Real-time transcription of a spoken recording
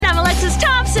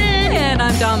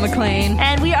John McClain.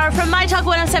 And we are from My Talk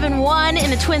 107.1 in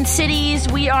the Twin Cities.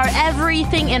 We are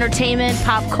everything entertainment,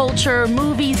 pop culture,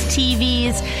 movies,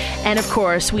 TVs, and of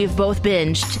course, we've both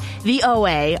binged The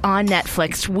OA on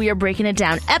Netflix. We are breaking it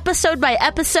down episode by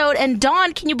episode. And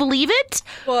Dawn, can you believe it?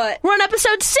 What? We're on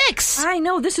episode 6. I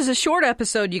know. This is a short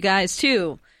episode, you guys,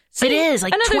 too. See, it is,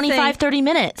 like 25, 30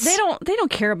 minutes. They don't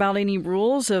care about any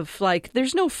rules of, like,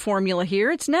 there's no formula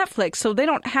here. It's Netflix, so they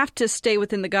don't have to stay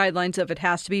within the guidelines of it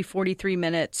has to be 43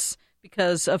 minutes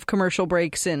because of commercial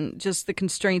breaks and just the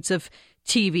constraints of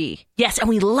TV. Yes, and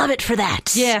we love it for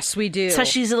that. Yes, we do.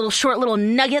 Especially these little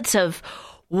nuggets of,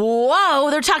 whoa,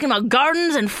 they're talking about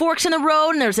gardens and forks in the road,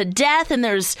 and there's a death, and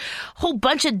there's a whole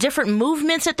bunch of different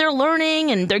movements that they're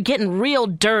learning, and they're getting real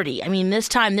dirty. I mean, this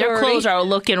time their clothes are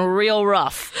looking real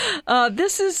rough.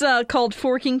 This is called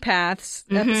Forking Paths,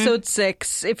 episode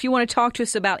 6. If you want to talk to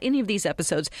us about any of these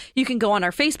episodes, you can go on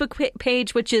our Facebook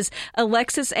page, which is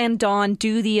Alexis and Dawn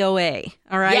Do the OA.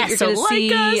 All right? Yes, you're going to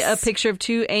see us. a picture of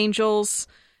 2 angels.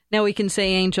 Now we can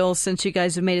say angels since you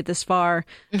guys have made it this far.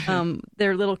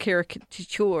 They're little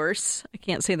caricatures. I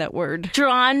can't say that word.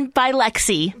 Drawn by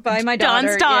Lexi. By my daughter.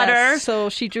 Dawn's daughter. Yes. So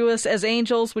she drew us as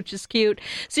angels, which is cute.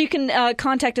 So you can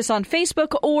contact us on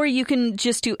Facebook, or you can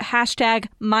just do hashtag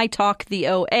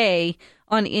MyTalkTheOA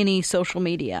on any social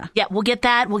media. Yeah, we'll get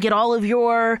that. We'll get all of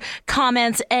your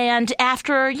comments. And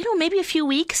after, maybe a few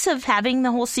weeks of having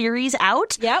the whole series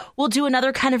out, we'll do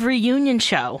another kind of reunion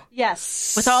show.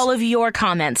 Yes. With all of your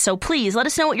comments. So please let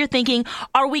us know what you're thinking.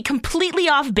 Are we completely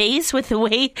off base with the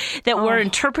way that we're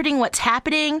interpreting what's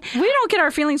happening? We don't get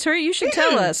our feelings hurt. You should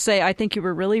tell us. Say, I think you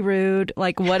were really rude.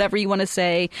 Like, whatever you want to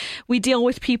say. We deal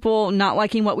with people not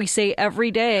liking what we say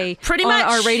every day. Pretty on much.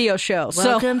 Our radio show.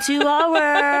 Welcome to our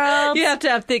world. You have to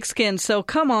have thick skin, so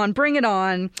come on, bring it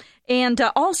on. And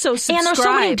also subscribe. And there's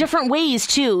so many different ways,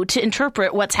 too, to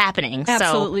interpret what's happening.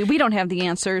 Absolutely. We don't have the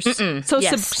answers.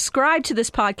 Subscribe to this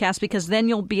podcast, because then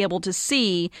you'll be able to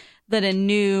see that a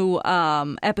new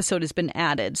episode has been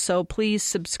added. So please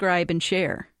subscribe and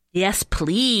share. Yes,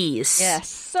 please. Yes.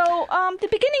 So the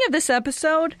beginning of this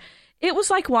episode, it was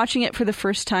like watching it for the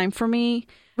first time for me.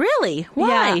 Really?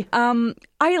 Why? Yeah.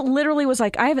 I literally was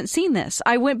like, I haven't seen this.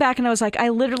 I went back and I was like, I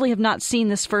literally have not seen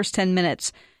this first 10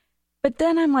 minutes. But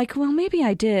then I'm like, well, maybe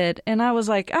I did. And I was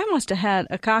like, I must have had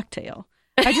a cocktail.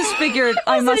 I just figured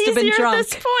I must have been drunk. At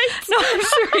this point? No, I'm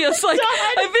serious. Like,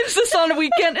 I binged this on a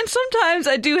weekend, and sometimes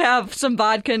I do have some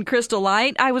vodka and Crystal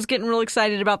Light. I was getting real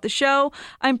excited about the show.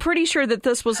 I'm pretty sure that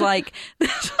this was like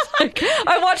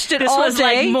I watched it all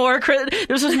day.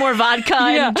 This was more vodka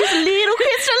and just a little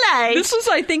Crystal Light. This was,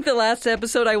 I think, the last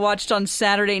episode I watched on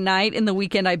Saturday night, and the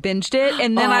weekend I binged it,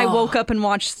 and then I woke up and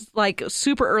watched like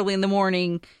super early in the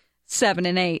morning. 7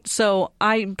 and 8, so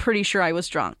I'm pretty sure I was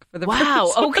drunk for the first time.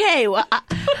 Okay. Well,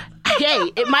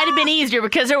 hey, it might have been easier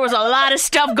because there was a lot of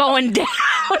stuff going down.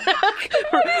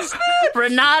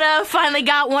 Renata finally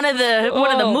got one of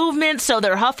the movements, so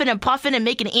they're huffing and puffing and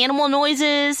making animal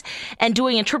noises and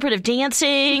doing interpretive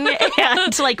dancing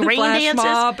and like rain flash dances.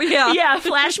 Mob. Yeah,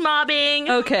 flash mobbing.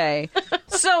 Okay.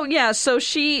 So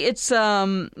it's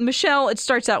Michelle. It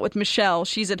starts out with Michelle.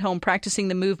 She's at home practicing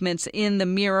the movements in the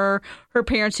mirror. Her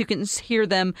parents, you can hear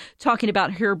them talking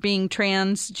about her being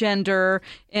transgender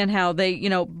and how they,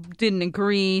 didn't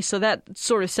agree. So that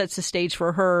sort of sets the stage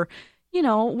for her,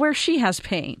 where she has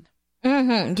pain.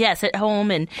 Mm-hmm. Yes, at home.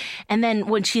 And then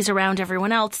when she's around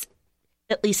everyone else,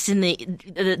 at least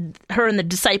in her and the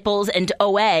disciples and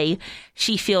OA,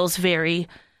 she feels very...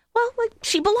 well, like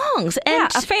she belongs.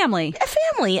 And a family. A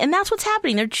family. And that's what's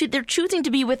happening. They're choosing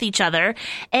to be with each other,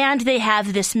 and they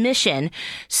have this mission.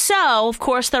 So, of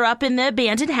course, they're up in the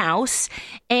abandoned house,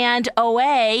 and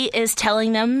OA is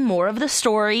telling them more of the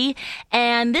story.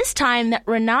 And this time that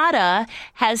Renata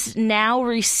has now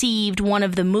received one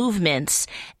of the movements.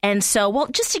 And so, well,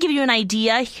 just to give you an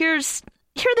idea, here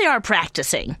they are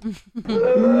practicing.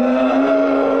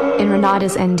 In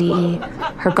Renata's NDE,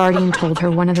 her guardian told her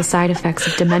one of the side effects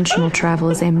of dimensional travel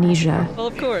is amnesia. Well,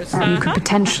 of course. You could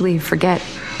potentially forget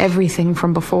everything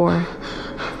from before.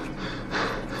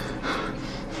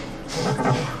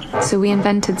 So we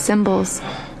invented symbols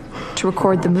to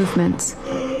record the movements,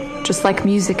 just like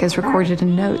music is recorded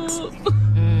in notes.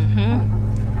 Mm-hmm.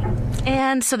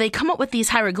 And so they come up with these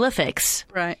hieroglyphics.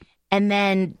 Right. And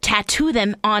then tattoo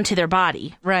them onto their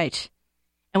body. Right.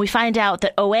 And we find out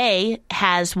that OA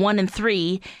has 1 and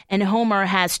 3, and Homer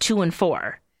has 2 and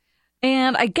 4.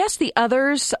 And I guess the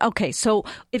others, okay, so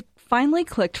it finally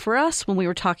clicked for us when we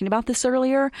were talking about this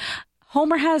earlier.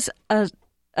 Homer has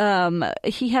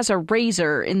he has a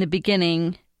razor in the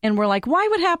beginning And we're like, why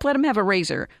would Hap let him have a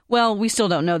razor? Well, we still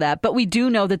don't know that, but we do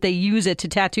know that they use it to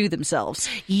tattoo themselves.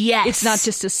 Yes. It's not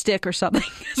just a stick or something.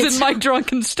 In my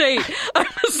drunken state, I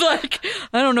was like,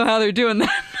 I don't know how they're doing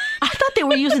that. I thought they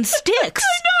were using sticks.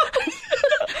 I know.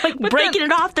 Like breaking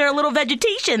it off their little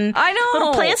vegetation. I know.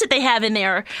 Little plants that they have in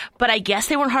there. But I guess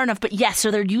they weren't hard enough. But yes,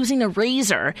 so they're using a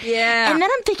razor. Yeah. And then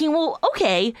I'm thinking, well,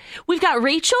 okay, we've got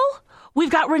Rachel, we've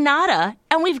got Renata,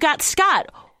 and we've got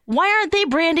Scott. Why aren't they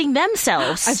branding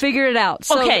themselves? I figured it out.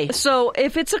 So, Okay. So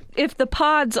if the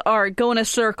pods are go in a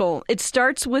circle, it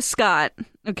starts with Scott.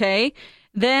 Okay.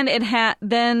 Then it's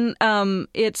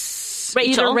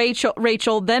Rachel. either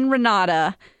Rachel, then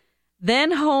Renata,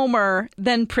 then Homer,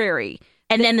 then Prairie.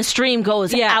 And then the stream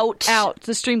goes out. Out.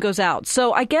 The stream goes out.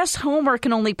 So I guess Homer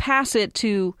can only pass it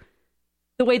to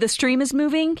the way the stream is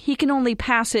moving. He can only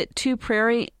pass it to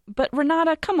Prairie. But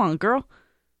Renata, come on, girl.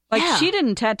 Like, she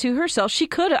didn't tattoo herself. She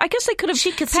could have. I guess they could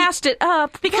have passed it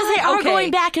up. Because they are going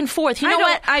back and forth. You know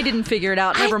what? I didn't figure it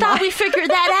out. Never mind. I thought we figured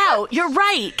that out. You're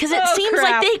right. Because it seems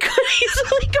crap. like they could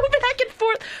easily go back and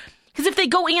forth. Because if they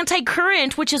go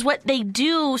anti-current, which is what they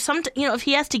do, if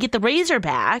he has to get the razor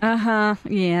back.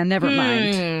 Yeah, never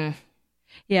mind.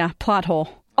 Yeah, plot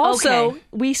hole. Also,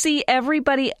 we see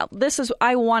everybody.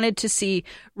 I wanted to see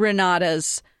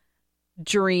Renata's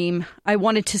dream. I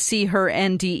wanted to see her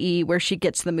NDE where she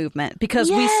gets the movement because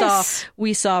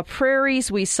we saw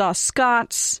Prairie's, we saw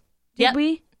Scott's. Did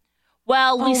we?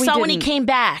 Well, we saw when he came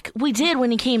back. We did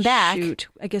when he came back. Shoot,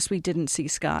 I guess we didn't see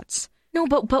Scott's. No,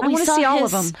 but we saw see all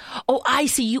of them. Oh, I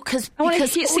see you because I want to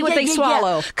see what they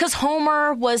swallow. Because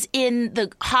Homer was in the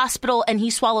hospital and he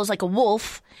swallows like a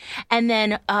wolf, and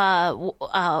then OA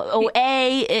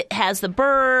it has the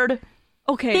bird.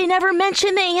 Okay, they never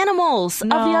mention the animals of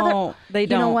the other. They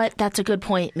don't. You know what? That's a good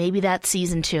point. Maybe that's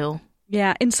season 2.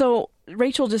 Yeah, and so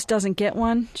Rachel just doesn't get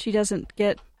one. She doesn't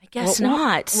get. I guess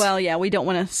not. Well, yeah, we don't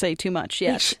want to say too much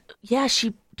yet.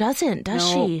 She doesn't, does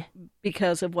she?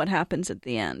 Because of what happens at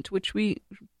the end, which we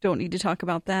don't need to talk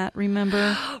about that,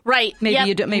 remember? Right. Maybe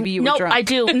you do. Maybe you were drunk. I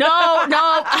do. No.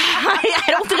 I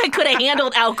don't think I could have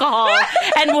handled alcohol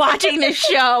and watching this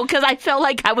show because I felt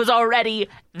like I was already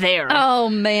there. Oh,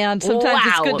 man. Sometimes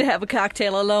it's good to have a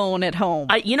cocktail alone at home.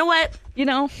 You know what?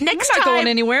 Next I'm not going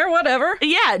anywhere, whatever.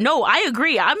 Yeah, no, I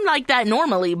agree. I'm like that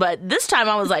normally, but this time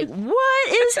I was like,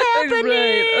 what is happening?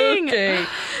 Right, okay.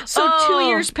 So 2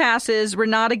 years passes.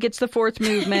 Renata gets the fourth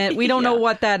movement. We don't know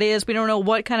what that is. We don't know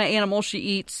what kind of animal she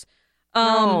eats.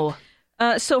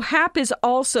 So Hap is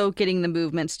also getting the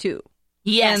movements too.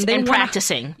 Yes, and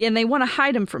practicing. And they want to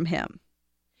hide him from him.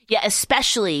 Yeah,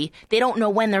 especially they don't know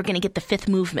when they're going to get the fifth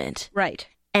movement. Right.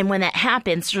 And when that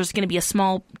happens, there's going to be a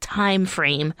small time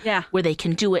frame where they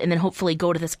can do it and then hopefully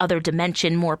go to this other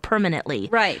dimension more permanently.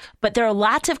 Right. But there are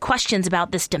lots of questions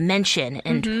about this dimension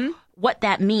and what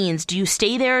that means. Do you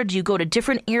stay there? Do you go to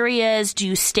different areas? Do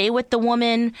you stay with the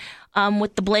woman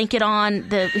with the blanket on,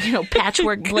 the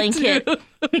patchwork blanket,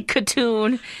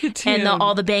 Katoon, and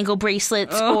all the bangle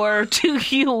bracelets? Or do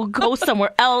you go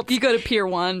somewhere else? You go to Pier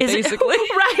 1, basically.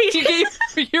 Right. You gave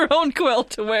your own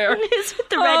quilt to wear. Is it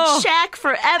the Red Shack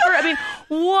forever? I mean,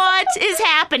 what is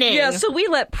happening? Yeah, so we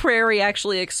let Prairie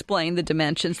actually explain the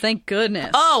dimensions. Thank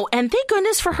goodness. Oh, and thank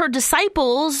goodness for her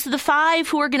disciples, the 5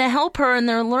 who are going to help her and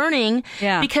they're learning.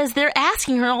 Yeah. Because they're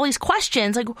asking her all these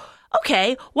questions like,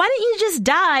 okay, why don't you just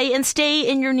die and stay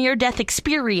in your near-death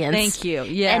experience? Thank you,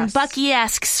 yes. And Bucky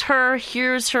asks her,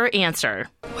 here's her answer.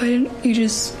 Why didn't you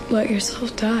just let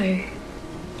yourself die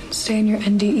and stay in your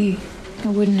NDE? It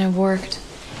wouldn't have worked.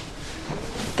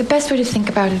 The best way to think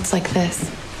about it's like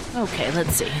this. Okay,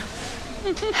 let's see.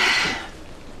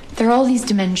 There are all these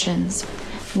dimensions,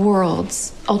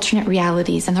 worlds, alternate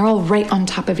realities, and they're all right on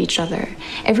top of each other.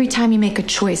 Every time you make a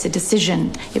choice, a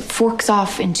decision, it forks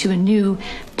off into a new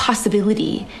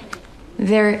possibility.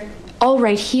 They're all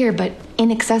right here, but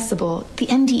inaccessible. The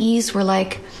NDEs were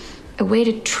like a way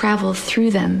to travel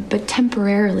through them, but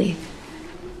temporarily.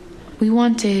 We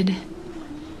wanted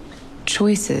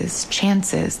choices,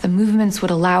 chances. The movements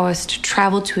would allow us to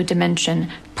travel to a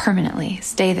dimension permanently,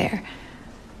 stay there.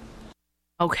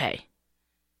 Okay.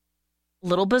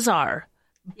 Little bizarre.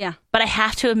 Yeah. But I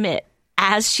have to admit,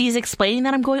 as she's explaining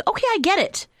that, I'm going, okay, I get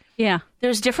it. Yeah.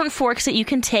 There's different forks that you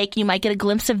can take. You might get a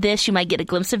glimpse of this. You might get a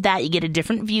glimpse of that. You get a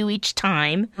different view each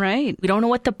time. Right. We don't know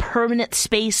what the permanent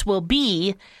space will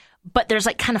be, but there's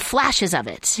like kind of flashes of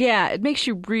it. Yeah. It makes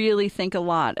you really think a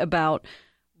lot about,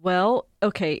 well,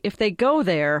 okay, if they go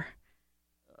there,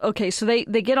 okay, so they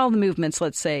get all the movements,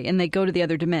 let's say, and they go to the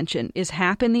other dimension. Is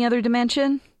Hap in the other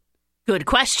dimension? Good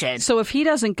question. So if he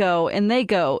doesn't go and they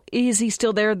go, is he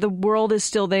still there? The world is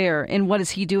still there. And what is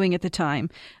he doing at the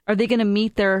time? Are they going to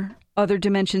meet their other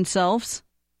dimension selves.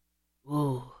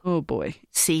 Ooh. Oh, boy.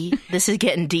 See, this is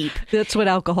getting deep. That's what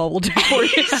alcohol will do for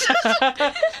you.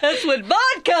 That's what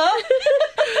vodka.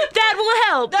 That will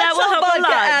help. That will help a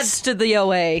lot. Adds to the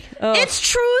OA. Oh. It's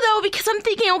true, though, because I'm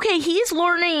thinking, okay, he's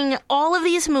learning all of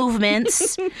these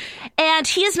movements, and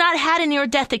he has not had a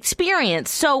near-death experience.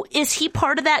 So is he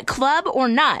part of that club or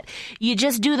not? You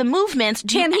just do the movements.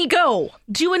 Can he go?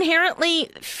 Do you inherently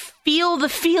feel the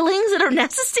feelings that are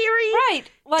necessary? Right.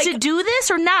 To do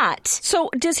this or not? So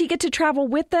does he get to travel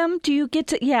with them? Do you get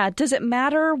to, does it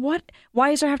matter? What?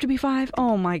 Why does there have to be 5?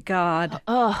 Oh, my God.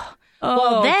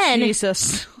 Well, then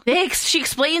Jesus. She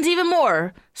explains even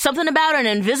more. Something about an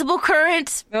invisible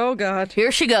current. Oh, God.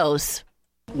 Here she goes.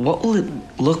 What will it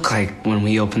look like when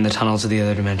we open the tunnel to the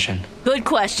other dimension? Good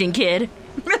question, kid.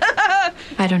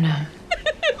 I don't know.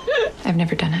 I've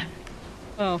never done it.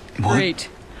 Oh, What? great.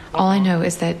 All I know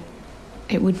is that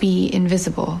it would be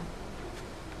invisible.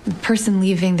 The person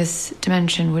leaving this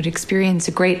dimension would experience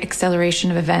a great acceleration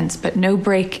of events, but no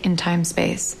break in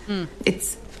time-space.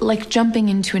 It's like jumping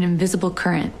into an invisible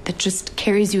current that just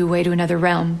carries you away to another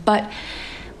realm. But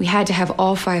we had to have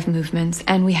all 5 movements,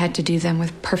 and we had to do them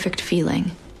with perfect feeling.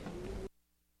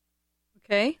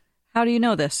 Okay. How do you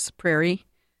know this, Prairie?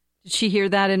 Did she hear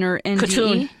that in her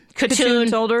NDE?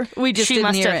 Katoon told her? We just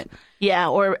didn't hear it. Yeah,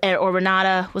 or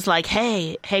Renata was like,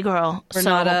 hey girl.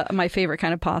 Renata, my favorite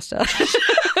kind of pasta.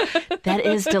 That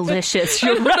is delicious.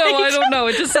 You're right. No, I don't know.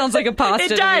 It just sounds like a pasta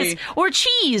It does. to me. Or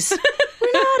cheese.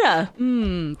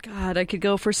 Renata. God, I could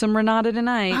go for some Renata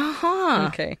tonight. Uh-huh.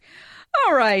 Okay.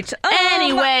 All right.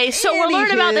 Anyway, so we're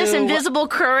learning about this anywho. invisible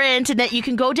current and that you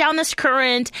can go down this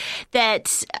current,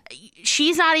 that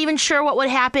she's not even sure what would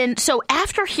happen. So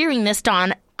after hearing this,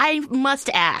 Dawn, I must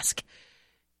ask,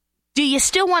 do you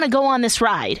still want to go on this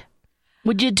ride?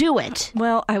 Would you do it?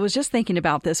 Well, I was just thinking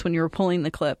about this when you were pulling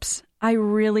the clips. I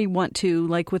really want to,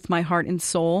 like with my heart and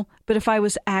soul. But if I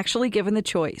was actually given the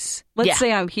choice, let's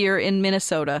say I'm here in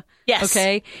Minnesota. Yes.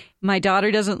 Okay. My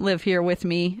daughter doesn't live here with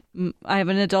me. I have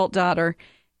an adult daughter.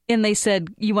 And they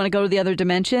said, you want to go to the other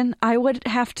dimension? I would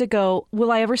have to go.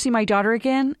 Will I ever see my daughter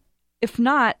again? If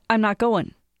not, I'm not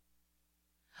going.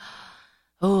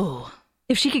 Oh.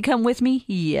 If she could come with me,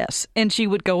 yes. And she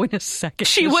would go in a second.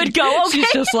 She would go? Okay.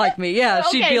 She's just like me. Yeah.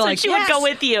 She'd be so like, she would go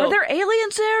with you. Are there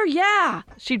aliens there? Yeah.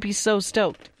 She'd be so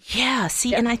stoked. Yeah,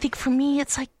 see, and I think for me,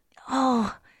 it's like,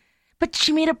 but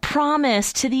she made a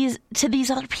promise to these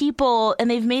other people,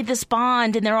 and they've made this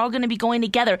bond, and they're all going to be going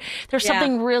together. There's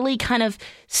something really kind of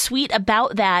sweet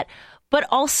about that. But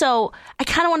also, I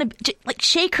kind of want to like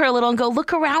shake her a little and go,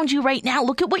 look around you right now.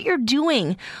 Look at what you're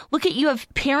doing. Look at, you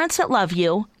have parents that love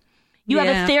you. You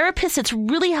have a therapist that's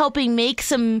really helping make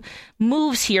some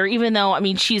moves here, even though, I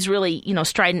mean, she's really,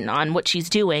 strident on what she's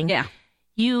doing. Yeah.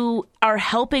 You are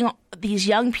helping these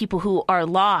young people who are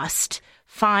lost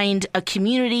find a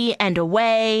community and a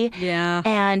way. Yeah.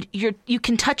 And you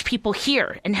can touch people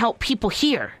here and help people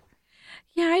here.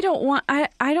 Yeah, I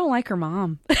don't like her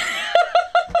mom. I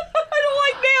don't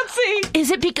like Nancy.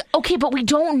 Is it okay, but we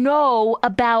don't know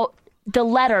about the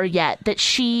letter yet that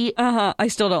she... I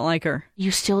still don't like her. You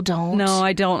still don't? No,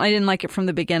 I don't. I didn't like it from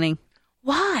the beginning.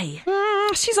 Why?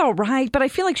 She's all right, but I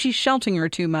feel like she's sheltering her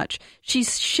too much.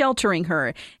 She's sheltering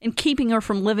her and keeping her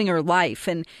from living her life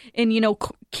and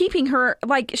keeping her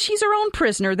like she's her own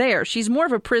prisoner there. She's more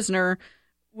of a prisoner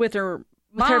with her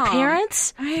mom. With her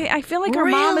parents? I feel like her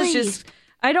mom is just...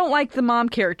 I don't like the mom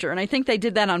character, and I think they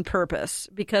did that on purpose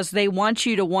because they want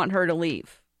you to want her to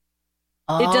leave.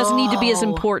 It doesn't need to be as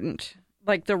important.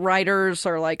 Like the writers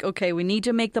are like, okay, we need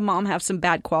to make the mom have some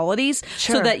bad qualities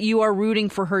so that you are rooting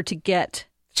for her to get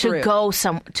through.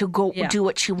 to go do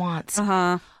what she wants.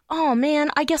 Oh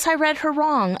man, I guess I read her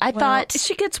wrong. I thought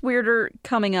she gets weirder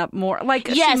coming up more. Like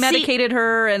she medicated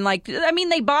her, and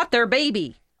they bought their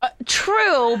baby.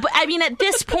 True, but I mean at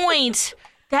this point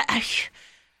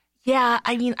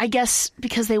I guess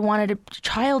because they wanted a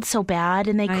child so bad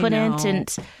and they couldn't,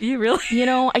 and you really,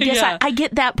 I guess I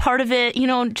get that part of it.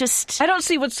 Just I don't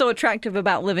see what's so attractive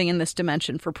about living in this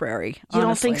dimension for Prairie. Honestly. You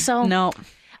don't think so? No,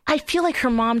 I feel like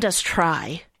her mom does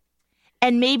try,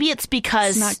 and maybe it's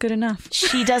because it's not good enough.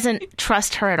 She doesn't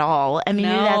trust her at all. I mean,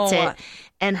 maybe that's it.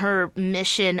 And her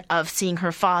mission of seeing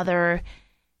her father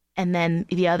and then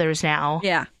the others now,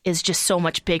 is just so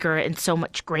much bigger and so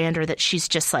much grander that she's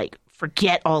just like,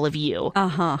 forget all of you.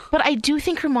 But I do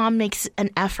think her mom makes an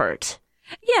effort.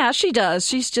 Yeah, she does.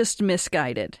 She's just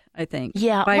misguided, I think.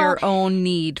 Yeah, by her own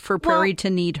need for Prairie to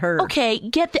need her.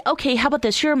 Okay, how about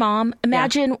this? You're a mom.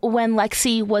 Imagine when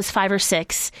Lexi was 5 or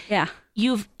 6. Yeah.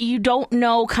 You don't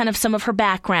know kind of some of her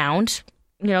background.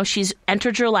 She's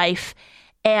entered your life,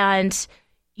 and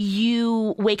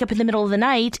you wake up in the middle of the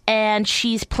night and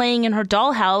she's playing in her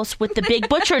dollhouse with the big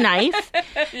butcher knife,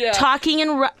 talking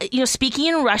in speaking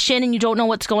in Russian, and you don't know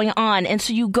what's going on. And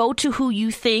so you go to who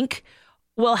you think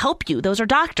will help you. Those are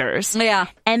doctors. Yeah.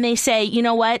 And they say, you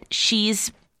know what?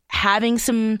 She's having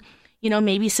some,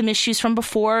 maybe some issues from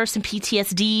before, some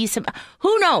PTSD,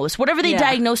 who knows? Whatever they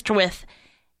diagnosed her with.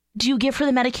 Do you give her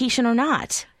the medication or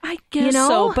not? I guess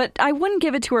so, but I wouldn't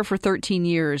give it to her for 13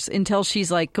 years until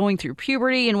she's like going through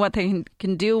puberty and what they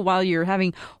can do while you're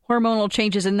having hormonal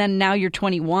changes, and then now you're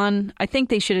 21. I think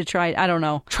they should have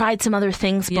tried some other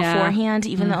things beforehand,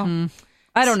 even though...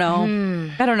 I don't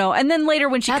know. I don't know. And then later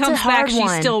when she comes back, she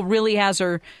still really has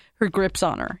her grips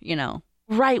on her,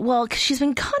 Right, well, because she's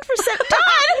been gone for so long.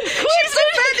 She's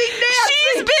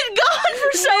been gone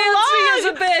for so long. Nancy is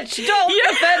a bitch. Don't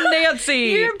defend Nancy.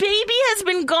 Your baby has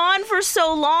been gone for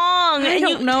so long. I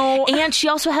don't know. And she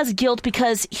also has guilt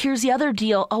because here's the other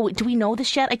deal. Oh, do we know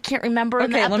this yet? I can't remember.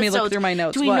 Okay, let me look through my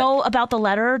notes. Do we know about the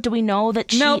letter? Do we know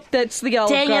that she... Nope, that's the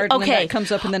Olive Garden. Okay. And that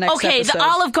comes up in the next episode. Okay, the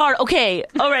Olive Garden. Okay,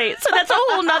 all right. So that's a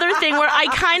whole other thing where I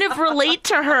kind of relate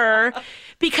to her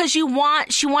because she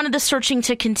wanted the searching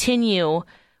to continue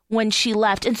when she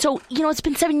left. And so, it's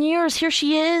been 7 years. Here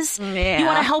she is. Yeah. You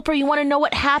want to help her. You want to know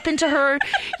what happened to her.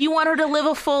 You want her to live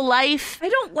a full life. I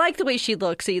don't like the way she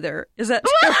looks either. Is that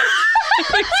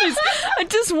I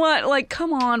just want,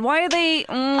 come on. Why are they...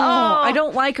 I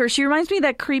don't like her. She reminds me of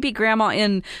that creepy grandma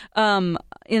in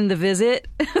The Visit,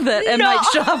 that M. Night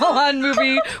Shyamalan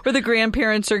movie where the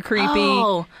grandparents are creepy.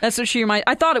 Oh. That's what she reminds...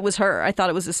 I thought it was her. I thought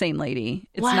it was the same lady.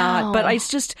 It's not. But it's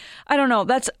just... I don't know.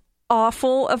 That's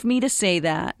awful of me to say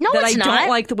that. No, that it's not. I don't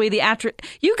like the way the actress...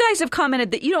 You guys have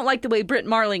commented that you don't like the way Britt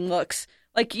Marling looks.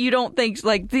 Like, you don't think,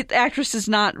 the actress is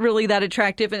not really that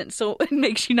attractive, and so it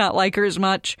makes you not like her as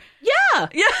much. Yeah.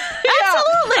 Yeah.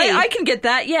 Absolutely. I can get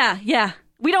that. Yeah.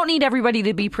 We don't need everybody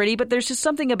to be pretty, but there's just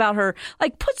something about her.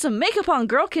 Like, put some makeup on,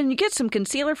 girl. Can you get some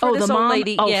concealer for this old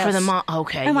lady? Oh, yes. for the mom.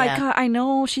 Okay, I'm like, God, I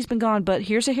know she's been gone, but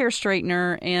here's a hair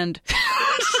straightener, and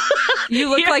you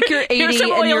look like you're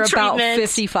 80 and you're about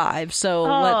 55. So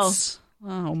let's...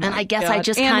 Oh my and I guess God. I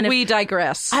just and kind of... we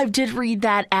digress. I did read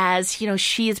that as,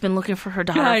 she has been looking for her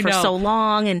daughter for so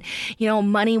long, and,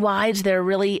 money-wise, they're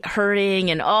really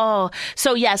hurting, and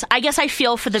So, yes, I guess I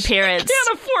feel for the parents. She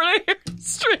can't afford a hair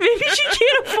straightener. Maybe she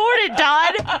can't afford it,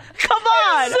 Don. Come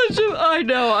on. I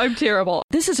know, I'm terrible.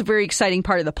 This is a very exciting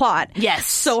part of the plot. Yes.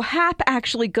 So Hap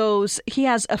actually he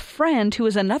has a friend who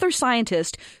is another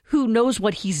scientist who knows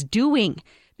what he's doing.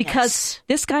 Because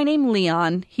this guy named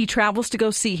Leon, he travels to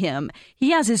go see him. He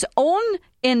has his own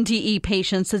NDE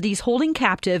patients that he's holding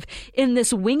captive in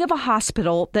this wing of a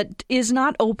hospital that is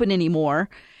not open anymore.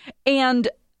 And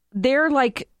they're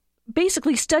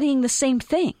basically studying the same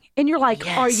thing. And you're like,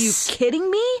 Are you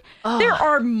kidding me? There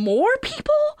are more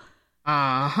people?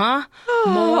 Uh-huh.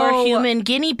 More human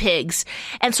guinea pigs.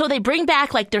 And so they bring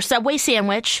back their Subway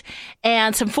sandwich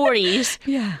and some 40s.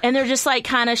 Yeah. And they're just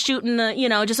kind of shooting the,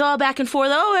 just all back and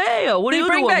forth. Oh, hey, what are you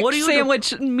doing? They bring back what are you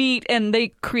sandwich meat and they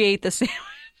create the sandwich.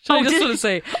 I just want to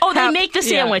say. They make the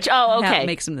sandwich. Okay. Hap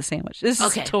makes them the sandwich. This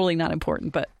is totally not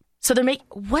important, but. So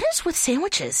what is with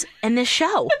sandwiches in this show? I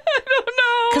don't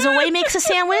know. Because Away makes a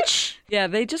sandwich? Yeah,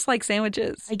 they just like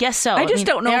sandwiches. I guess so. I just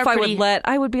don't know if I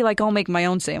would be like, I'll make my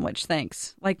own sandwich,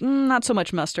 thanks. Not so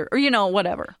much mustard or,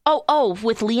 whatever. Oh,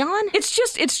 with Leon? It's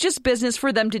just business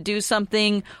for them to do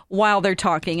something while they're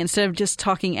talking instead of just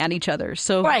talking at each other.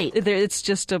 So it's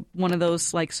just one of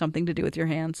those, something to do with your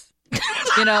hands.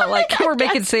 We're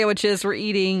making sandwiches, we're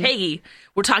eating. Hey,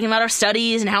 we're talking about our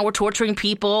studies and how we're torturing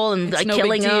people and it's no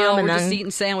killing big deal. them. We're just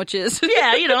eating sandwiches.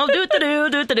 Yeah,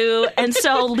 do. And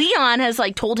so Leon has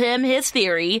told him his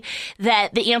theory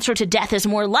that the answer to death is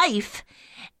more life.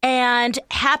 And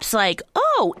Hap's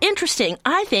oh, interesting.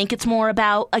 I think it's more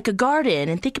about a garden,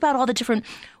 and think about all the different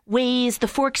ways, the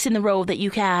forks in the road that you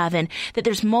have, and that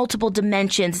there's multiple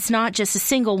dimensions. It's not just a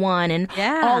single one, and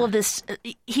all of this.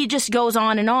 He just goes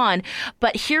on and on.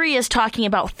 But here he is talking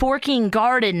about forking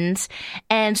gardens,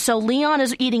 and so Leon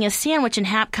is eating a sandwich, and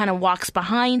Hap kind of walks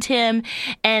behind him,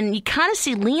 and you kind of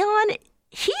see Leon.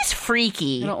 He's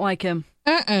freaky. I don't like him.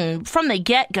 From the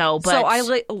get-go. But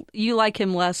so you like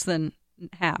him less than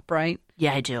Hap, right?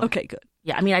 Yeah, I do. Okay, good.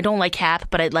 Yeah, I mean, I don't like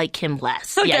Hap, but I like him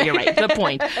less. Okay. Yeah, you're right. Good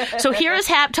point. So here is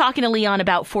Hap talking to Leon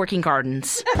about forking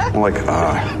gardens. Reality.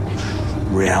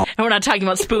 And we're not talking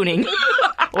about spooning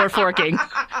or forking.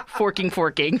 Forking.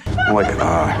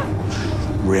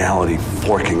 Reality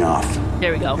forking off.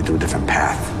 There we go. Into a different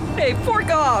path. Hey, fork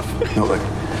off.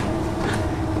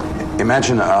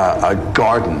 Imagine a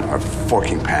garden of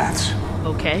forking paths.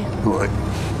 Okay.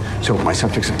 So my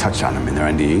subjects have touched on them in their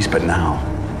NDEs, but now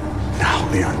Now,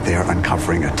 Leon, they're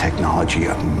uncovering a technology,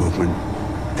 a movement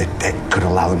that could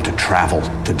allow them to travel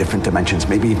to different dimensions,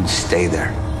 maybe even stay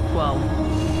there. Whoa.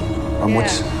 And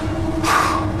what's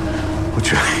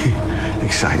really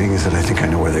exciting is that I think I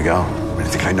know where they go. I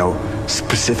think I know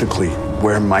specifically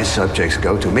where my subjects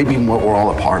go to, maybe even what we're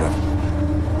all a part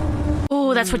of.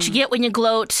 Oh, that's what you get when you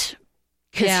gloat.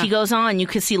 Because he goes on, you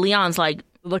can see Leon's like...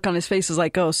 The look on his face is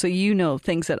like, oh, so you know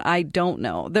things that I don't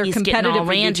know. They're he's competitive getting all with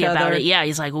randy each other. about it. Yeah,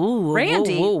 he's like, ooh.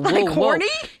 Randy? Whoa, Like horny?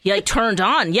 He like turned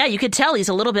on. Yeah, you could tell he's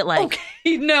a little bit like...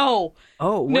 Okay, no.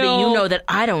 Oh, what do you know that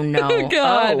I don't know?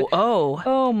 God. Oh.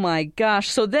 Oh, my gosh.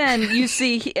 So then you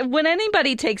see, when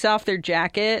anybody takes off their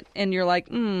jacket and you're like,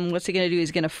 what's he going to do?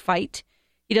 He's going to fight.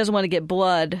 He doesn't want to get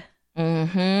blood.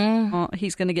 Mm-hmm.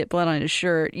 He's going to get blood on his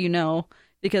shirt,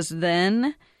 because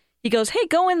then he goes, hey,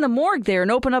 go in the morgue there and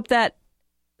open up that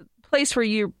place for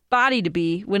your body to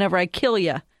be whenever I kill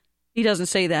you. He doesn't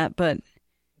say that, but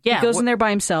he goes in there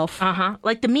by himself.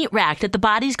 Like the meat rack that the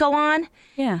bodies go on.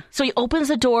 Yeah. So he opens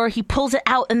the door, he pulls it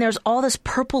out, and there's all this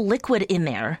purple liquid in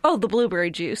there. Oh, the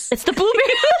blueberry juice. It's the blueberry.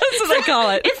 That's what I call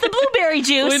it. It's the blueberry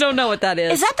juice. We don't know what that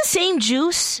is. Is that the same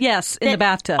juice? Yes, in the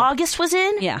bathtub. August was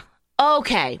in? Yeah.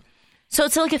 Okay. So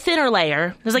it's like a thinner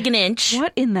layer. There's like an inch.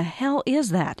 What in the hell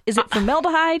is that? Is it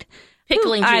formaldehyde?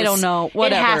 Pickling juice. I don't know.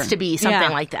 Whatever. It has to be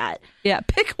something like that. Yeah,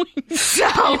 pickling So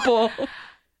people.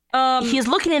 He's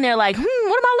looking in there like, what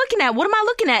am I looking at? What am I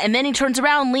looking at? And then he turns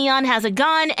around, Leon has a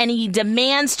gun, and he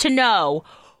demands to know,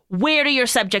 where do your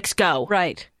subjects go?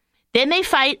 Right. Then they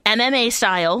fight MMA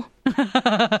style.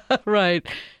 Right.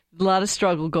 A lot of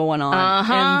struggle going on.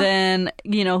 And then,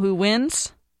 who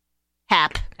wins?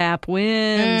 Hap. Hap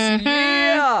wins. Mm-hmm.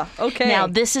 Yeah. Okay. Now,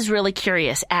 this is really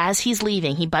curious. As he's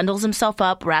leaving, he bundles himself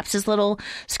up, wraps his little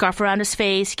scarf around his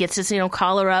face, gets his,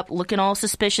 collar up, looking all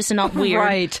suspicious and all weird.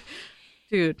 Right.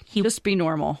 Dude, just be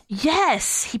normal.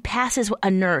 Yes. He passes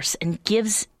a nurse and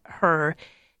gives her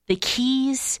the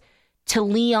keys to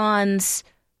Leon's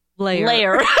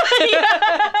lair.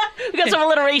 We got some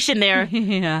alliteration there.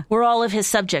 Yeah. Where all of his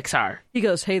subjects are. He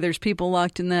goes, hey, there's people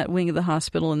locked in that wing of the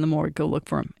hospital in the morgue. Go look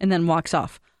for them. And then walks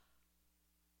off.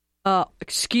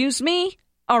 Excuse me?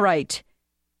 All right.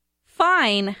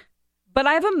 Fine. But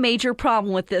I have a major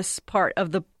problem with this part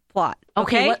of the plot.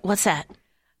 Okay? What's that?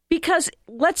 Because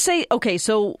let's say,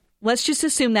 so let's just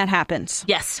assume that happens.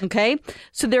 Yes. Okay?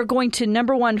 So they're going to,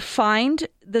 number one, find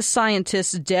the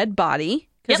scientist's dead body.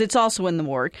 Because it's also in the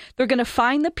morgue. They're going to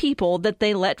find the people that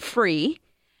they let free.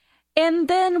 And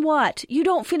then what? You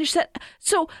don't finish that.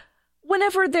 So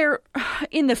whenever they're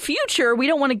in the future, we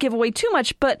don't want to give away too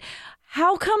much, but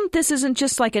how come this isn't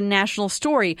just like a national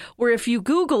story where if you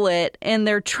Google it and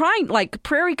they're trying, like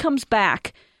Prairie comes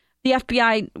back, the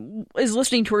FBI is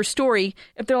listening to her story.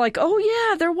 If they're like, oh,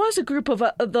 yeah, there was a group of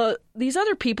these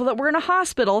other people that were in a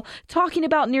hospital talking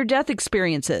about near-death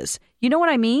experiences. You know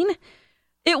what I mean?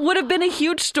 It would have been a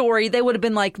huge story. They would have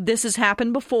been like, this has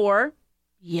happened before.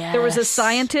 Yes. There was a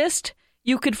scientist.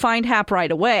 You could find Hap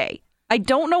right away. I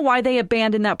don't know why they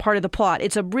abandoned that part of the plot.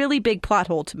 It's a really big plot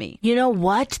hole to me. You know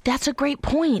what? That's a great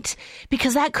point.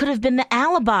 Because that could have been the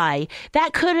alibi.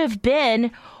 That could have been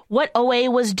what OA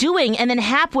was doing, and then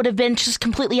Hap would have been just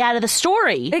completely out of the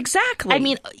story. Exactly. I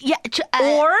mean, yeah.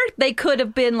 Or they could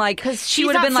have been like, she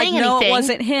would have been like, no, anything. It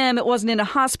wasn't him. It wasn't in a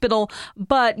hospital.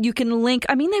 But you can link.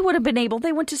 I mean, they would have been able.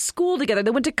 They went to school together.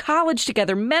 They went to college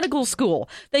together, medical school.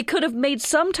 They could have made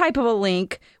some type of a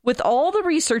link with all the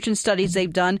research and studies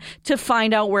they've done to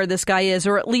find out where this guy is,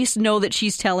 or at least know that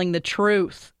she's telling the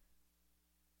truth.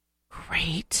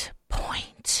 Great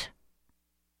point.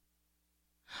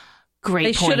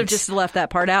 They should have just left that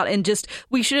part out, and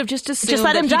we should have just assumed just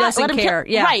let that him he die. doesn't care.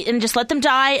 Yeah. Right, and just let them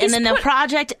die, and then the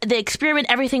project, the experiment,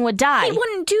 everything would die. He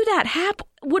wouldn't do that. Hap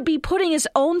would be putting his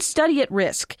own study at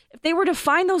risk. If they were to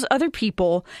find those other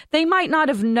people, they might not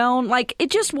have known. Like, it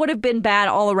just would have been bad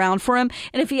all around for him.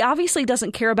 And if he obviously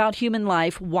doesn't care about human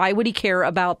life, why would he care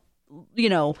about,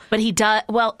 But he does.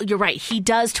 Well, you're right. He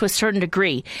does to a certain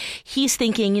degree. He's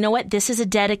thinking, you know what? This is a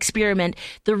dead experiment.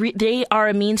 They are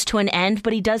a means to an end,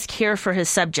 but he does care for his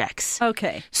subjects.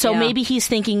 Okay. So maybe he's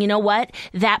thinking, you know what?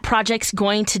 That project's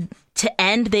going to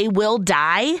end. They will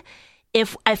die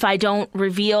if I don't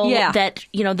reveal that,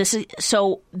 this is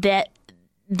so that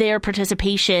their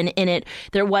participation in it,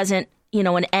 there wasn't,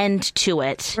 an end to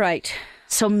it. Right.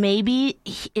 So maybe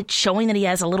it's showing that he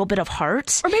has a little bit of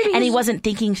heart, or maybe and he wasn't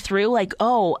thinking through like,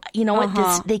 oh, you know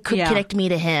what, they could connect me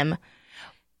to him.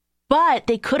 But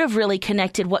they could have really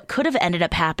connected. What could have ended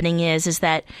up happening is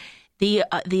that the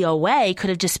OA could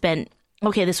have just been,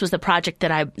 okay, this was the project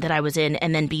that I was in,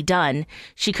 and then be done.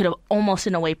 She could have almost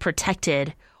in a way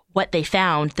protected what they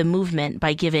found, the movement,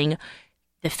 by giving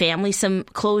the family some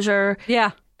closure.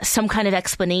 Yeah. Some kind of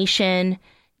explanation.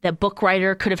 The book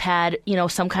writer could have had,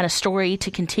 some kind of story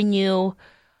to continue.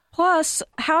 Plus,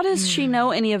 how does she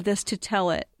know any of this to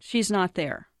tell it? She's not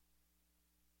there.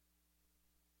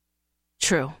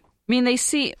 True. I mean, they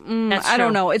see, I don't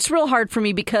true. know. It's real hard for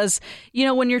me because,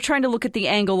 when you're trying to look at the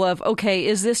angle of, okay,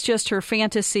 is this just her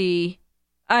fantasy?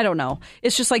 I don't know.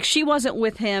 It's just like she wasn't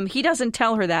with him. He doesn't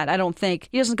tell her that, I don't think.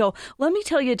 He doesn't go, let me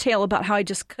tell you a tale about how I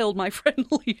just killed my friend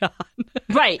Leon.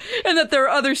 Right. And that there are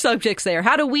other subjects there.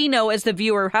 How do we know as the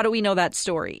viewer, how do we know that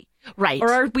story? Right.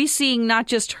 Or are we seeing not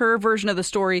just her version of the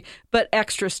story, but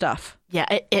extra stuff? Yeah,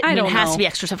 it has to be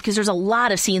extra stuff because there's a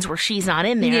lot of scenes where she's not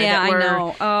in there. Yeah, that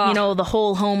were, I know. The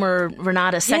whole Homer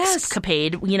Renata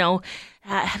sexcapade,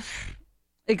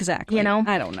 Exactly.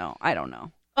 I don't know.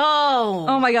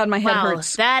 Oh my God, my head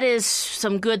hurts. That is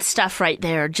some good stuff right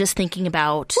there. Just thinking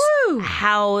about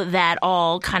how that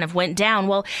all kind of went down.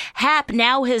 Well, Hap,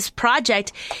 now his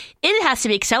project, it has to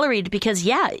be accelerated because,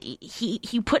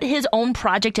 he put his own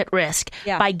project at risk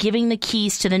by giving the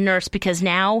keys to the nurse because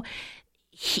now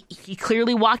he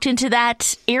clearly walked into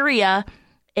that area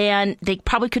and they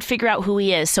probably could figure out who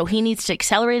he is. So he needs to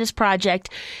accelerate his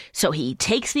project. So he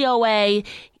takes the OA,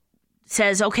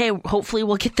 says, okay, hopefully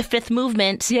we'll get the fifth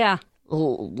movement. Yeah.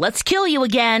 Let's kill you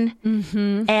again.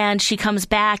 Mm-hmm. And she comes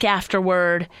back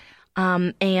afterward.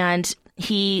 And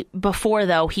he's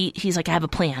like, I have a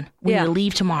plan. We need to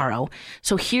leave tomorrow.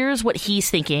 So here's what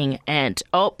he's thinking. And,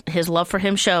 his love for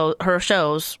her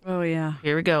shows. Oh, yeah.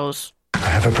 Here it goes. I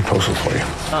have a proposal for you.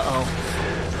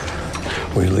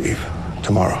 Uh-oh. We leave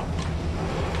tomorrow.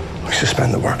 We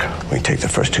suspend the work. We take the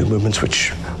first two movements,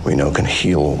 which we know can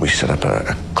heal. We set up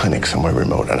a clinic somewhere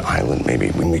remote, an island maybe.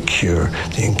 When we cure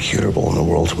the incurable and the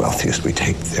world's wealthiest, we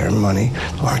take their money,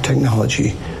 our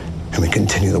technology, and we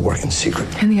continue the work in secret.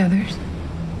 And the others?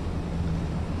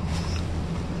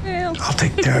 I'll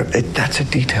take care of it. That's a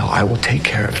detail. I will take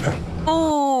care of them.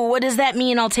 Oh, what does that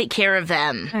mean? I'll take care of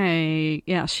them. Hey,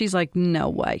 yeah, she's like, no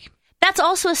way. That's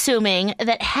also assuming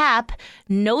that Hap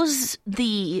knows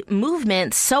the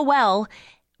movement so well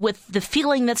with the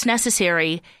feeling that's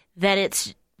necessary that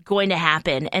it's going to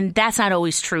happen. And that's not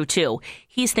always true, too.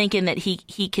 He's thinking that he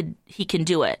can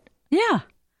do it. Yeah.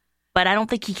 But I don't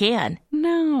think he can.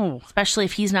 No. Especially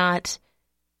if he hasn't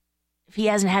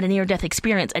had a near-death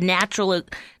experience,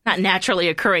 not naturally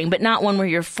occurring, but not one where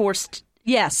you're forced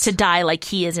to die like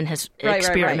he is in his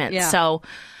experiment. Right, yeah. So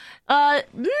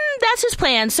that's his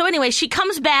plan. So anyway, she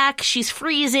comes back. She's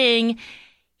freezing.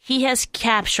 He has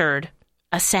captured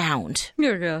a sound.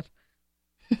 Oh, God.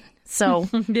 So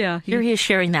here he is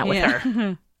sharing that with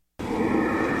her.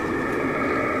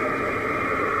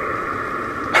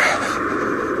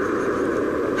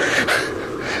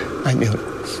 I knew it.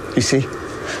 You see?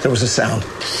 There was a sound.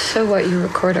 So what, you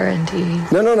record our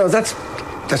NDE? No. That's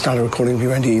not a recording of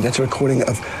your NDE. That's a recording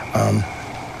of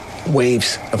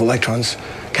waves of electrons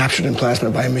captured in plasma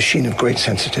by a machine of great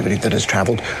sensitivity that has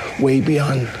traveled way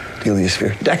beyond the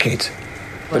heliosphere. Decades.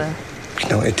 But,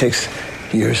 it takes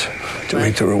years to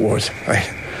reap the rewards, right?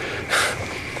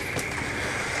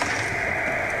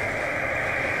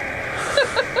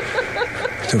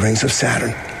 The rings of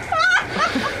Saturn.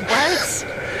 What?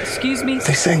 Excuse me?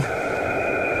 They sing.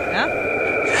 Yeah?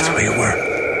 That's where you were.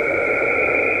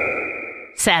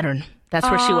 Saturn. That's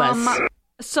where she was.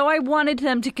 So I wanted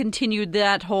them to continue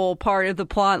that whole part of the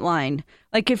plot line.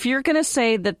 Like, if you're going to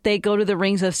say that they go to the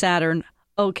rings of Saturn,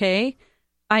 okay,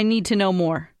 I need to know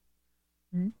more.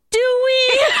 Do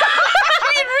we?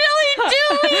 Really,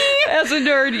 do we? As a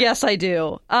nerd, yes, I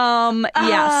do.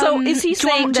 Yeah. So is he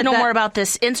saying to know more about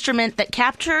this instrument that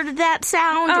captured that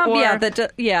sound?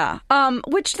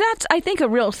 Which that's, I think, a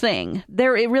real thing.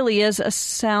 It really is a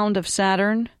sound of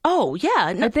Saturn. Oh,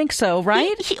 yeah. I think so,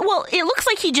 right? Well, it looks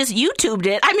like he just YouTubed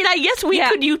it. I mean, I guess we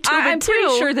could YouTube it, too. I'm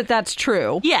pretty sure that that's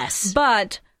true. Yes.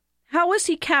 But how is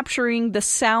he capturing the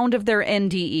sound of their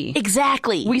NDE?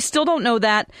 Exactly. We still don't know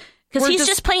that. Because he's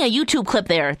just playing a YouTube clip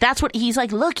there. That's what he's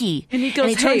like, looky. And he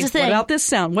goes, hey, what about this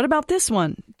sound? What about this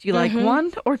one? Do you like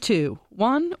one or two?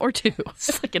 One or two?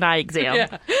 It's like an eye exam.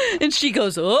 Yeah. And she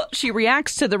goes, she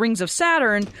reacts to the rings of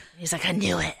Saturn. He's like, I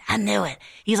knew it.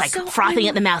 He's like frothing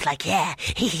at the mouth like, yeah.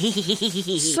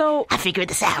 So I figured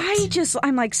this out.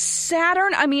 I'm like,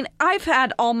 Saturn? I mean, I've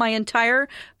had all my entire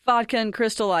vodka and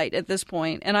Crystal Light at this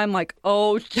point, and I'm like,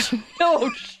 oh shit.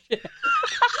 Holy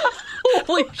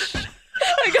shit.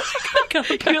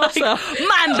 You're like,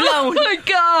 mind blown. Oh my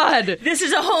God. This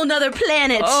is a whole nother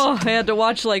planet. Oh, I had to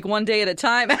watch like one day at a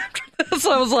time after that.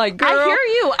 So I was like, girl, I hear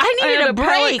you. I needed had a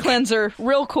palate break. cleanser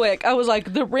real quick. I was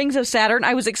like, the Rings of Saturn.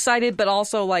 I was excited, but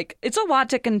also like, it's a lot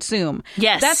to consume.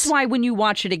 Yes. That's why when you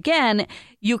watch it again,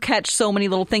 you catch so many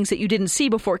little things that you didn't see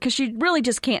before because you really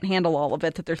just can't handle all of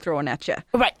it that they're throwing at you.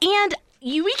 Right. And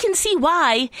we can see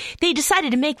why they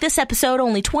decided to make this episode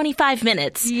only 25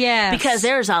 minutes. Yes. Because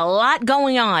there's a lot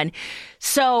going on.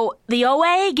 So the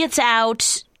OA gets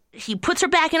out. He puts her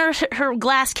back in her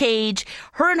glass cage.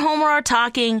 Her and Homer are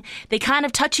talking. They kind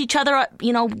of touch each other, on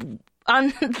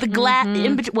the glass.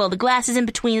 The glass is in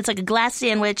between. It's like a glass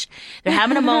sandwich. They're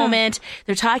having a moment.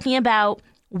 They're talking about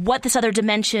what this other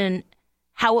dimension,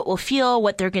 how it will feel,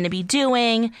 what they're going to be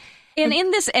doing. And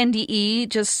in this NDE,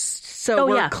 just so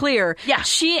we're clear,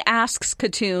 she asks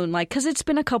Katoon, like, because it's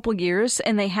been a couple years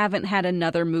and they haven't had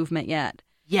another movement yet.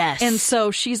 Yes. And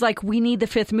so she's like, we need the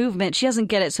fifth movement. She doesn't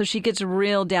get it, so she gets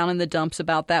real down in the dumps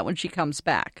about that when she comes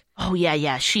back. Oh,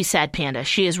 yeah. She's sad panda.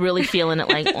 She is really feeling it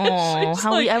like, oh,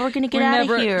 how are we ever going to get out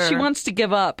of here? She wants to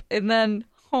give up. And then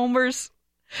Homer's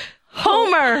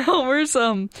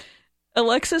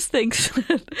Alexis thinks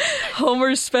that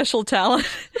Homer's special talent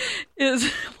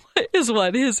is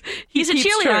what? He's a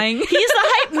cheerleader. Trying. He's the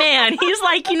hype man. He's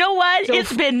like, you know what?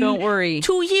 It's been don't worry.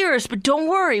 2 years, but don't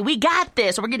worry. We got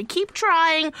this. We're going to keep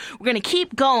trying. We're going to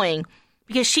keep going.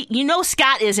 Because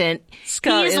Scott isn't. He's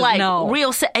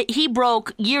real. He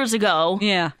broke years ago.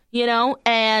 Yeah.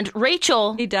 And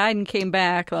Rachel. He died and came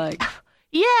back. Like,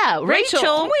 yeah,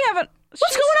 Rachel. We haven't.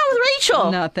 What's going on with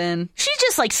Rachel? Nothing. She's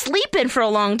just like sleeping for a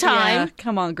long time. Yeah,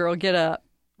 come on, girl, get up.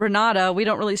 Renata, we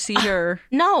don't really see her.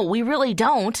 No, we really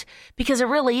don't, because it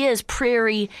really is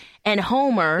Prairie and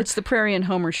Homer. It's the Prairie and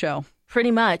Homer show. Pretty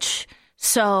much.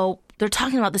 So they're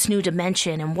talking about this new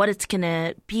dimension and what it's going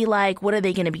to be like. What are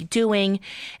they going to be doing?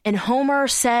 And Homer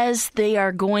says they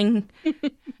are going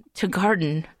to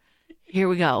garden. Here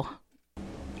we go.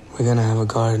 We're going to have a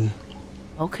garden.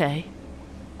 Okay.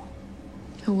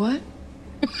 A what?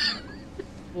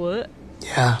 What?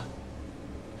 Yeah.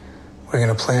 We're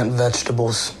going to plant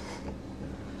vegetables.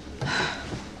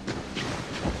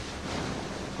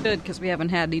 Good, because we haven't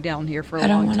had any down here for a I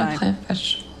don't long want time. to plant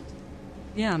vegetables.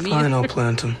 Yeah, me. Fine, I'll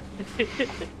plant them.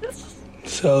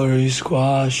 Celery,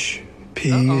 squash,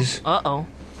 peas. Uh-oh.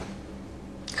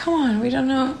 Come on, we don't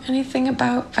know anything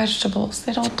about vegetables.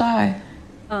 They'd all die.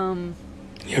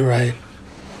 You're right.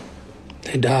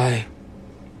 They die.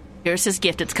 Here's his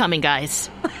gift. It's coming, guys.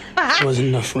 There wasn't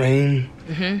enough rain.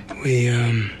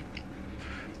 Mm-hmm.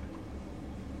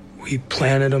 We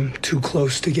planted them too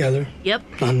close together. Yep.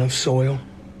 Not enough soil.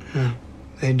 Yeah,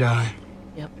 they die.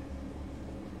 Yep.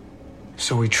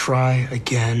 So we try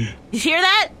again. You hear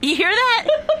that? You hear that?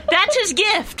 That's his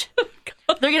gift.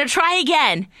 They're going to try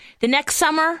again. The next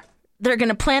summer, they're going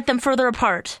to plant them further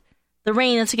apart. The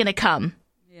rain is going to come.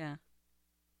 Yeah.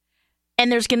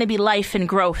 And there's going to be life and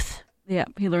growth. Yeah,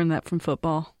 he learned that from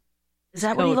football. Is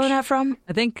that what he learned that from?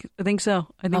 I think so.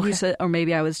 I think he said, or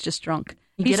maybe I was just drunk.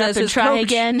 You get up and try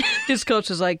again. His coach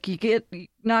was like, you get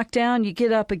knocked down, you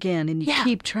get up again, and you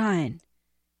keep trying.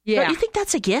 Yeah. Don't you think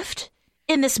that's a gift?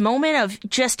 In this moment of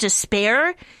just despair?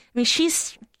 I mean,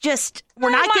 she's just,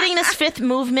 we're not getting this fifth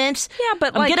movement. Yeah,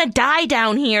 but I'm going to die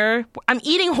down here. I'm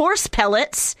eating horse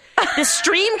pellets. The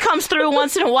stream comes through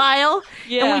once in a while.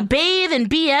 Yeah. And we bathe and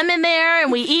BM in there,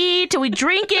 and we eat, and we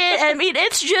drink it. I mean,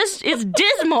 it's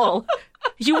dismal.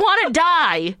 You want to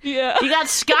die. Yeah. You got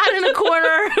Scott in the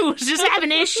corner who's just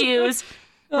having issues.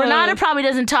 Renata probably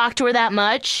doesn't talk to her that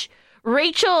much.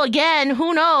 Rachel, again,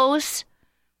 who knows?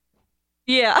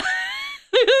 Yeah.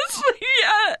 I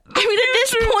mean, at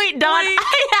this point, Dawn,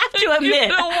 I have to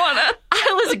admit,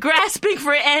 I was grasping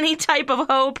for any type of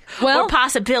hope or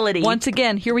possibility. Once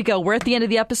again, here we go. We're at the end of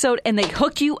the episode, and they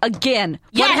hook you again.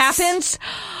 Yes. What happens?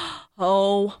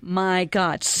 Oh, my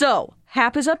God. So,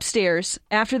 Hap is upstairs.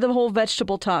 After the whole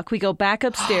vegetable talk, we go back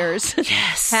upstairs.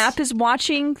 Yes. Hap is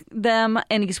watching them,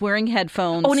 and he's wearing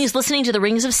headphones. Oh, and he's listening to the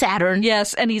Rings of Saturn.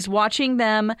 Yes, and he's watching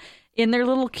in their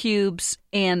little cubes,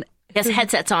 and he has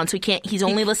headsets on, so he's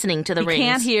only listening to the rings. He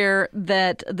can't hear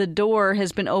that the door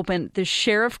has been opened. The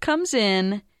sheriff comes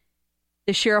in.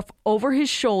 The sheriff, over his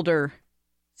shoulder,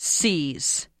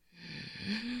 sees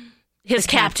his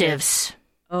captives.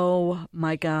 Oh,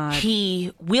 my God.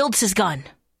 He wields his gun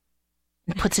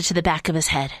and puts it to the back of his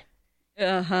head.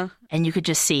 Uh-huh. And you could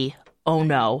just see, oh,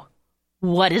 no,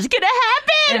 what is going to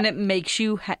happen? And it makes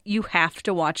you have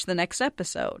to watch the next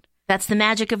episode. That's the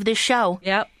magic of this show.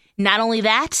 Yep. Not only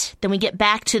that, then we get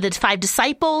back to the 5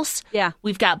 disciples. Yeah.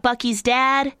 We've got Bucky's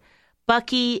dad.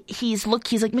 Bucky, he's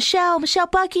like, Michelle,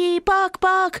 Bucky,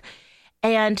 Buck.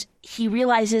 And he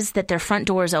realizes that their front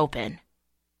door is open.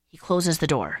 He closes the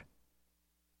door.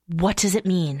 What does it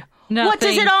mean? Nothing. What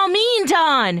does it all mean,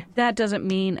 Dawn? That doesn't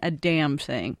mean a damn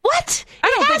thing. What? I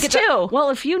don't it think has to.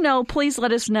 Well, if you know, please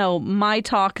let us know.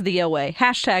 MyTalkTheOA.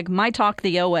 Hashtag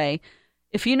MyTalkTheOA.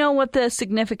 If you know what the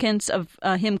significance of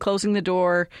him closing the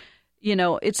door,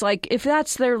 it's like if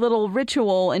that's their little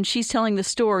ritual and she's telling the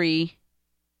story,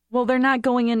 well, they're not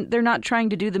going in. They're not trying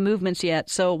to do the movements yet.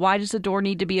 So why does the door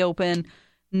need to be open?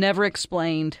 Never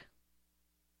explained.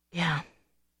 Yeah.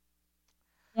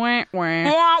 Wah, wah.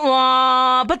 Wah,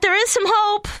 wah. But there is some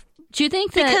hope. Do you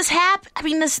think that...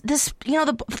 Because this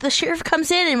the sheriff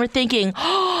comes in and we're thinking,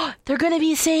 oh, they're going to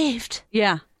be saved.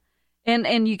 Yeah.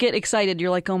 And you get excited.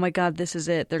 You're like, oh my God, this is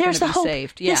it. They're going to be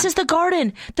saved. Yeah. This is the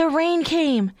garden. The rain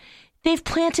came. They've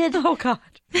planted... Oh God.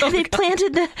 They've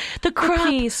planted the crop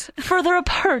peas further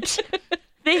apart.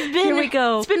 They've been... Here we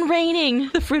go. It's been raining.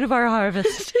 The fruit of our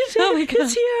harvest. Oh my God.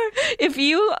 It's here. If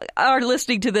you are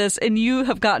listening to this and you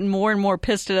have gotten more and more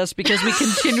pissed at us because we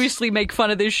continuously make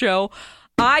fun of this show,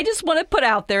 I just want to put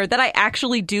out there that I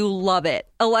actually do love it.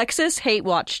 Alexis hate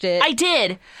watched it. I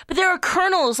did. But there are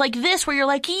kernels like this where you're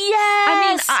like,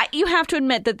 yes. I mean, you have to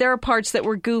admit that there are parts that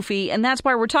were goofy, and that's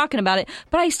why we're talking about it.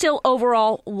 But I still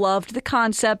overall loved the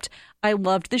concept. I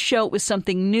loved the show. It was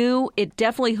something new. It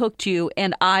definitely hooked you,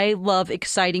 and I love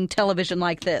exciting television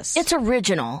like this. It's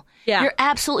original. Yeah. You're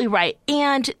absolutely right.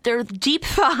 And there are deep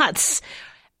thoughts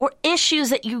or issues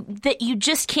that you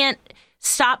just can't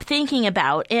stop thinking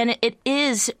about. And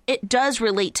it does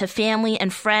relate to family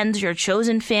and friends, your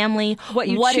chosen family, what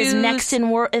is next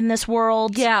in this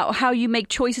world. Yeah, how you make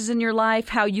choices in your life,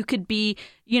 how you could be,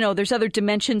 there's other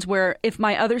dimensions where if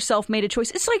my other self made a choice,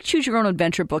 it's like Choose Your Own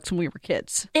Adventure books when we were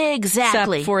kids.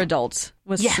 Exactly. Except for adults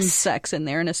with some sex in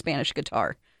there and a Spanish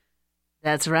guitar.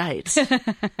 That's right.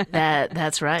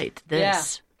 That's right. This.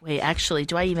 Yeah. Wait, actually,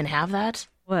 do I even have that?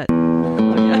 What?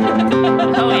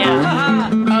 Oh, yeah.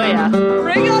 Oh, yeah.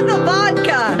 Bring on the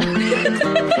vodka.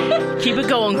 Keep it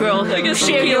going, girl.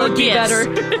 Share your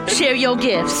gifts. Share your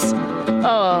gifts.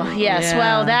 Oh, yes. Yeah.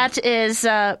 Well, that is,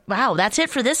 that's it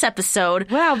for this episode.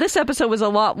 Wow, this episode was a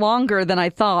lot longer than I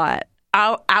thought.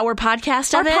 Our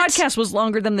podcast of it? Our podcast was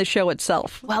longer than the show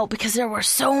itself. Well, because there were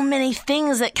so many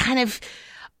things that kind of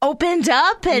opened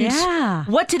up, and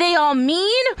what do they all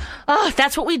mean? Oh,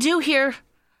 that's what we do here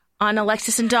on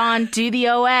Alexis and Dawn Do the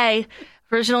OA,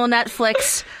 original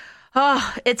Netflix.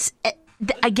 Oh,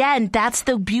 again, that's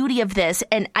the beauty of this.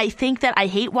 And I think that I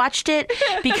hate watched it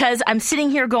because I'm sitting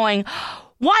here going,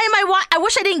 I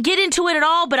wish I didn't get into it at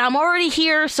all, but I'm already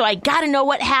here, so I got to know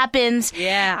what happens.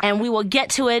 Yeah. And we will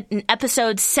get to it in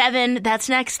episode 7. That's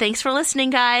next. Thanks for listening,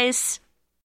 guys.